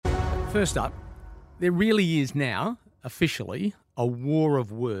First up, there really is now, officially, a war of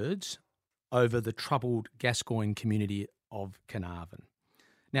words over the troubled Gascoyne community of Carnarvon.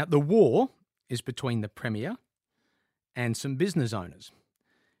 Now, the war is between the Premier and some business owners,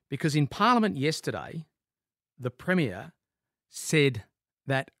 because in Parliament yesterday, the Premier said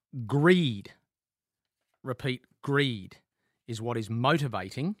that greed, repeat, greed, is what is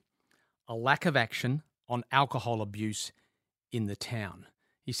motivating a lack of action on alcohol abuse in the town.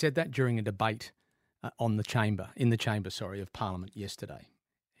 He said that during a debate in the chamber of Parliament yesterday.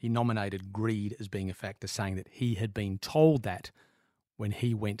 He nominated greed as being a factor, saying that he had been told that when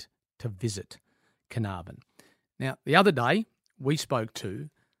he went to visit Carnarvon. Now, the other day, we spoke to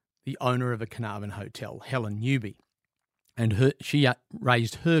the owner of a Carnarvon hotel, Helen Newby, and she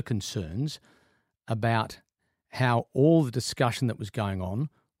raised her concerns about how all the discussion that was going on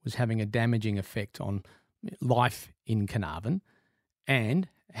was having a damaging effect on life in Carnarvon, and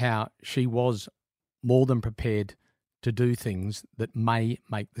how she was more than prepared to do things that may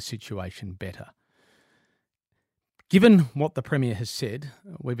make the situation better. Given what the Premier has said,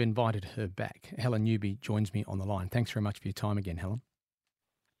 we've invited her back. Helen Newby joins me on the line. Thanks very much for your time again, Helen.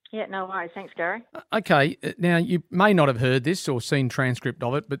 Yeah, no worries. Thanks, Gary. Okay, now you may not have heard this or seen transcript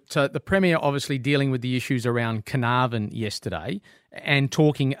of it, but the Premier obviously dealing with the issues around Carnarvon yesterday and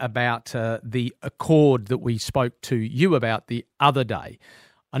talking about the accord that we spoke to you about the other day.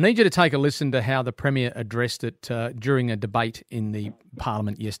 I need you to take a listen to how the Premier addressed it during a debate in the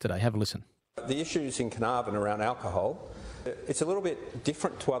Parliament yesterday. Have a listen. The issues in Carnarvon around alcohol, it's a little bit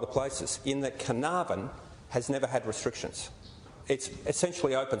different to other places in that Carnarvon has never had restrictions. It's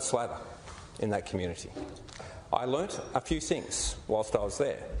essentially open slather in that community. I learnt a few things whilst I was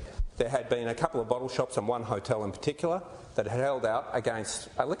there. There had been a couple of bottle shops and one hotel in particular that had held out against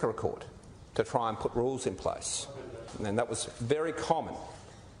a liquor accord to try and put rules in place. And that was very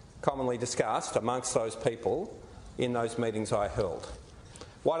commonly discussed amongst those people in those meetings I held.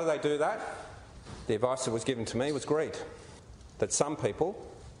 Why do they do that? The advice that was given to me was greed. That some people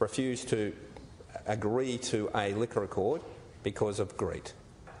refused to agree to a liquor accord because of greed.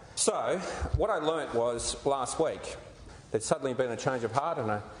 So, what I learnt was last week there'd suddenly been a change of heart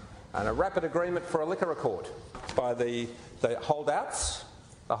and a rapid agreement for a liquor accord by the holdouts.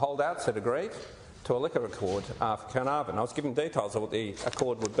 The holdouts had agreed to a liquor accord for Carnarvon. I was given details of what the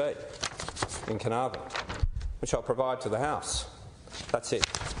accord would be in Carnarvon, which I'll provide to the House. That's it.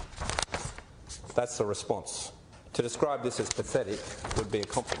 That's the response. To describe this as pathetic would be a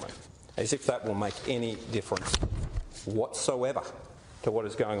compliment, as if that will make any difference whatsoever to what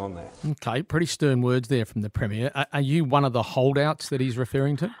is going on there. Okay, pretty stern words there from the Premier. Are you one of the holdouts that he's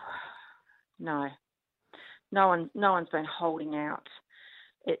referring to? No. No one's been holding out.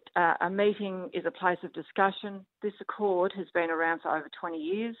 A meeting is a place of discussion. This accord has been around for over 20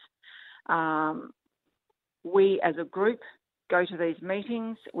 years. We as a group go to these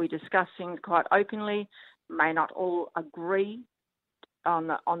meetings. We discuss things quite openly. May not all agree on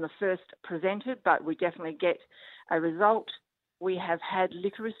the first presented, but we definitely get a result. We have had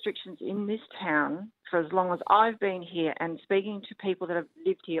liquor restrictions in this town for as long as I've been here, and speaking to people that have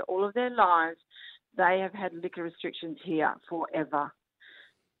lived here all of their lives, they have had liquor restrictions here forever.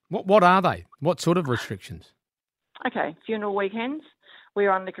 What are they? What sort of restrictions? Okay, funeral weekends,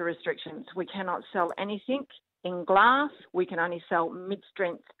 we're on liquor restrictions. We cannot sell anything in glass. We can only sell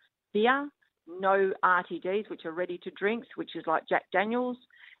mid-strength beer, no RTDs, which are ready to drinks, which is like Jack Daniels,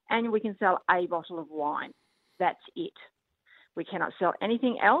 and we can sell a bottle of wine. That's it. We cannot sell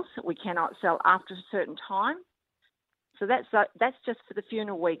anything else. We cannot sell after a certain time. So that's just for the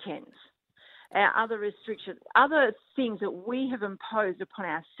funeral weekends. Our other restrictions, other things that we have imposed upon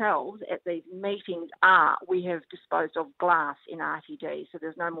ourselves at these meetings are we have disposed of glass in RTD, so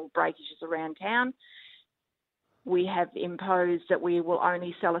there's no more breakages around town. We have imposed that we will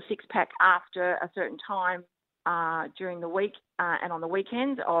only sell a six-pack after a certain time during the week and on the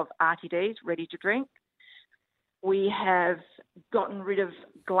weekends of RTDs, ready to drink. We have gotten rid of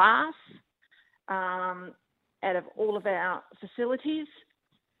glass out of all of our facilities.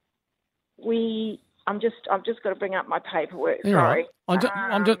 I've just got to bring up my paperwork. Yeah, sorry.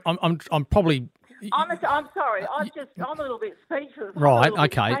 I'm probably. I'm sorry. I'm a little bit speechless. Right.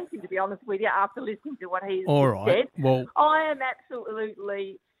 Okay. To be honest with you, after listening to what he's said, well, I am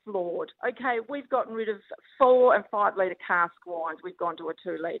absolutely floored. Okay, we've gotten rid of 4 and 5 litre cask wines. We've gone to a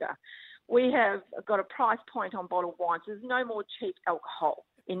 2 litre. We have got a price point on bottled wines. There's no more cheap alcohol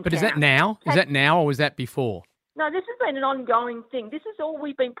in town. But is that now? Is that now or was that before? No, this has been an ongoing thing. This is all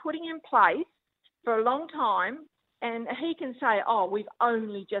we've been putting in place for a long time. And he can say, we've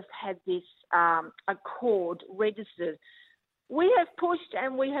only just had this accord registered. we have pushed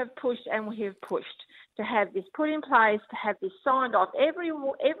and we have pushed and we have pushed to have this put in place, to have this signed off. Every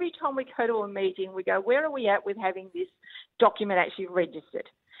time we go to a meeting, we go, where are we at with having this document actually registered?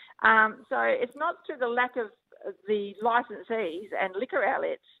 So it's not through the lack of the licensees and liquor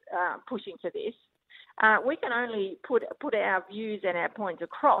outlets pushing for this. We can only put our views and our points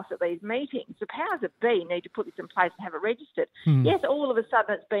across at these meetings. The powers that be need to put this in place and have it registered. Yes, all of a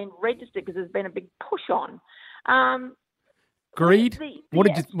sudden it's been registered because there's been a big push on. Greed? What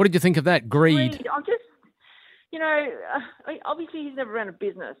did you think of that? Greed. I'm just, obviously he's never run a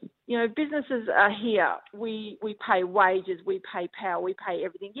business. Businesses are here. We pay wages, we pay power, we pay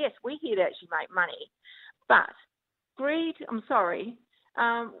everything. Yes, we're here to actually make money. But greed, I'm sorry,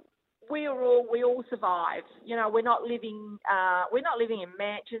 we all survive. We're not living in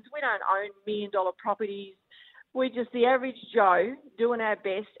mansions. We don't own $1 million properties. We're just the average Joe doing our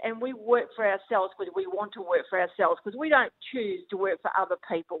best, and we work for ourselves because we want to work for ourselves, because we don't choose to work for other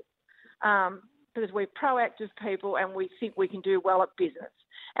people, because we're proactive people and we think we can do well at business.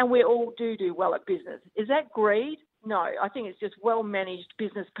 And we all do well at business. Is that greed? No, I think it's just well-managed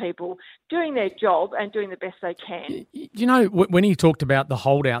business people doing their job and doing the best they can. When he talked about the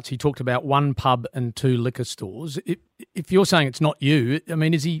holdouts, he talked about 1 pub and 2 liquor stores. If you're saying it's not you, I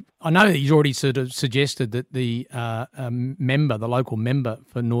mean, I know he's already sort of suggested that the the local member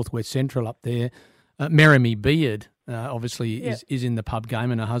for North West Central up there, Merrimie Beard, obviously is in the pub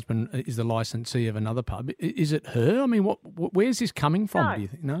game, and her husband is the licensee of another pub. Is it her? I mean, where's this coming from? No. Do you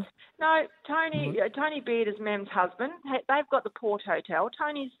think? No, Tony Beard is Mem's husband. They've got the Port Hotel.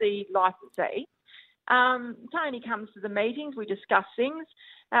 Tony's the licensee. Tony comes to the meetings. We discuss things.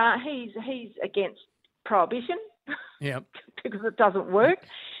 He's against prohibition. Yeah, because it doesn't work.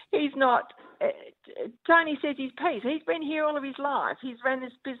 He's not. Tony says he's peace. He's been here all of his life. He's ran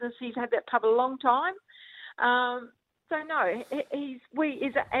this business. He's had that pub a long time. So no,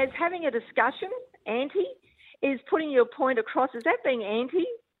 is as having a discussion. Anti is putting your point across. Is that being anti?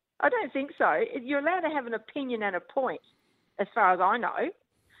 I don't think so. You're allowed to have an opinion and a point, as far as I know.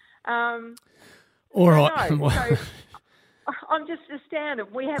 All right. No. So I'm just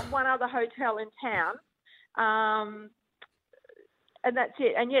astounded. We have one other hotel in town. And that's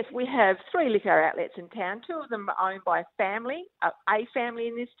it. And yes, we have 3 liquor outlets in town. 2 of them are owned by a family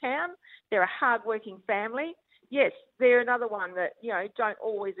in this town. They're a hard-working family. Yes, they're another one that, don't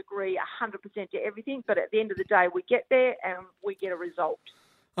always agree 100% to everything, but at the end of the day, we get there and we get a result.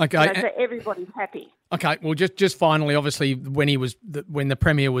 Okay. So everybody's happy. Okay. Well, just finally, obviously, when the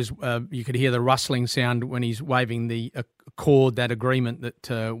Premier was, you could hear the rustling sound when he's waving the accord, that agreement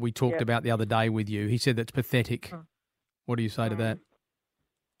that we talked about the other day with you. He said that's pathetic. What do you say to that?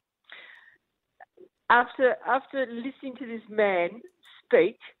 After listening to this man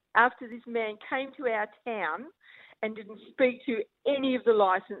speak, after this man came to our town and didn't speak to any of the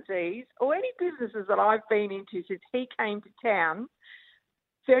licensees or any businesses that I've been into since he came to town,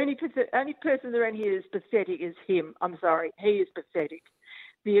 the only person around here is pathetic is him. I'm sorry, he is pathetic.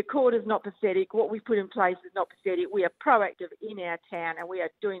 The accord is not pathetic. What we put in place is not pathetic. We are proactive in our town and we are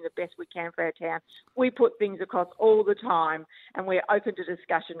doing the best we can for our town. We put things across all the time and we're open to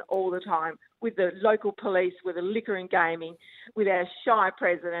discussion all the time with the local police, with the liquor and gaming, with our Shire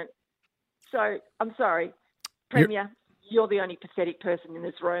president. So I'm sorry, Premier, you're the only pathetic person in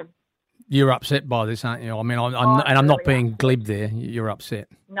this room. You're upset by this, aren't you? I mean, I'm not being glib there. You're upset.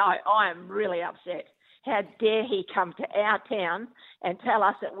 No, I am really upset. How dare he come to our town and tell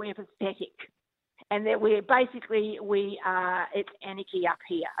us that we're pathetic and that it's anarchy up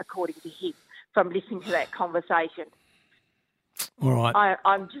here, according to him, from listening to that conversation. All right.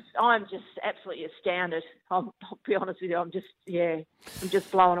 I'm just absolutely astounded. I'll be honest with you. I'm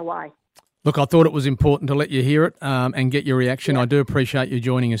just blown away. Look, I thought it was important to let you hear it and get your reaction. Yeah. I do appreciate you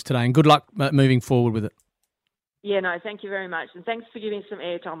joining us today, and good luck moving forward with it. Yeah, no, thank you very much. And thanks for giving some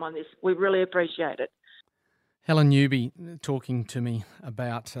airtime on this. We really appreciate it. Helen Newby talking to me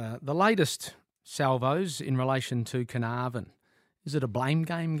about the latest salvos in relation to Carnarvon. Is it a blame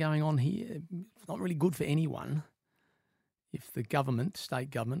game going on here? It's not really good for anyone if the government,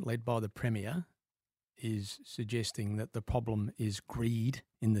 state government, led by the Premier, is suggesting that the problem is greed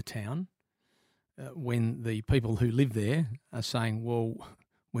in the town, when the people who live there are saying, well,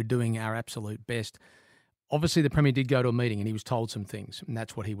 we're doing our absolute best. Obviously, the Premier did go to a meeting and he was told some things, and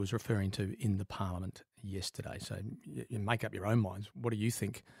that's what he was referring to in the Parliament yesterday. So you make up your own minds. What do you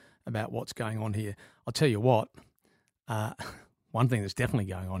think about what's going on here? I'll tell you what, one thing that's definitely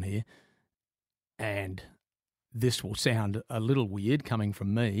going on here, and this will sound a little weird coming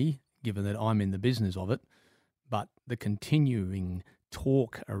from me, given that I'm in the business of it, but the continuing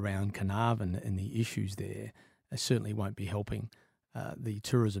talk around Carnarvon and the issues there They certainly won't be helping the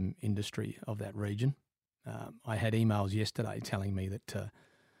tourism industry of that region. I had emails yesterday telling me that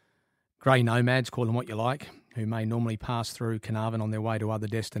grey nomads, call them what you like, who may normally pass through Carnarvon on their way to other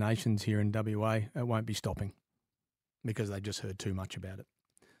destinations here in WA, won't be stopping because they just heard too much about it.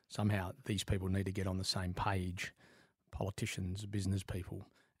 Somehow these people need to get on the same page, politicians, business people,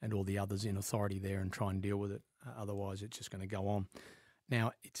 and all the others in authority there, and try and deal with it. Otherwise, it's just going to go on.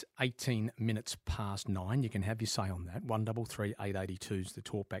 Now, it's 18 minutes past 9. You can have your say on that. 133 882 is the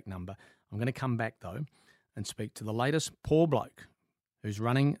talkback number. I'm going to come back, though, and speak to the latest poor bloke who's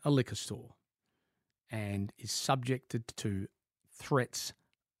running a liquor store and is subjected to threats,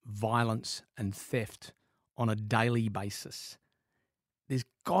 violence and theft on a daily basis. There's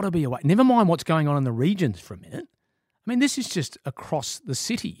got to be a way. Never mind what's going on in the regions for a minute. I mean, this is just across the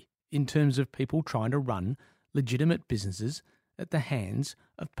city in terms of people trying to run legitimate businesses at the hands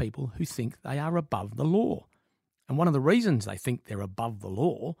of people who think they are above the law. And one of the reasons they think they're above the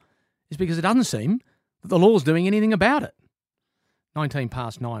law is because it doesn't seem that the law's doing anything about it. 19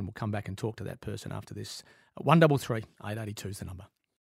 past 9, we'll come back and talk to that person after this. 133 882 is the number.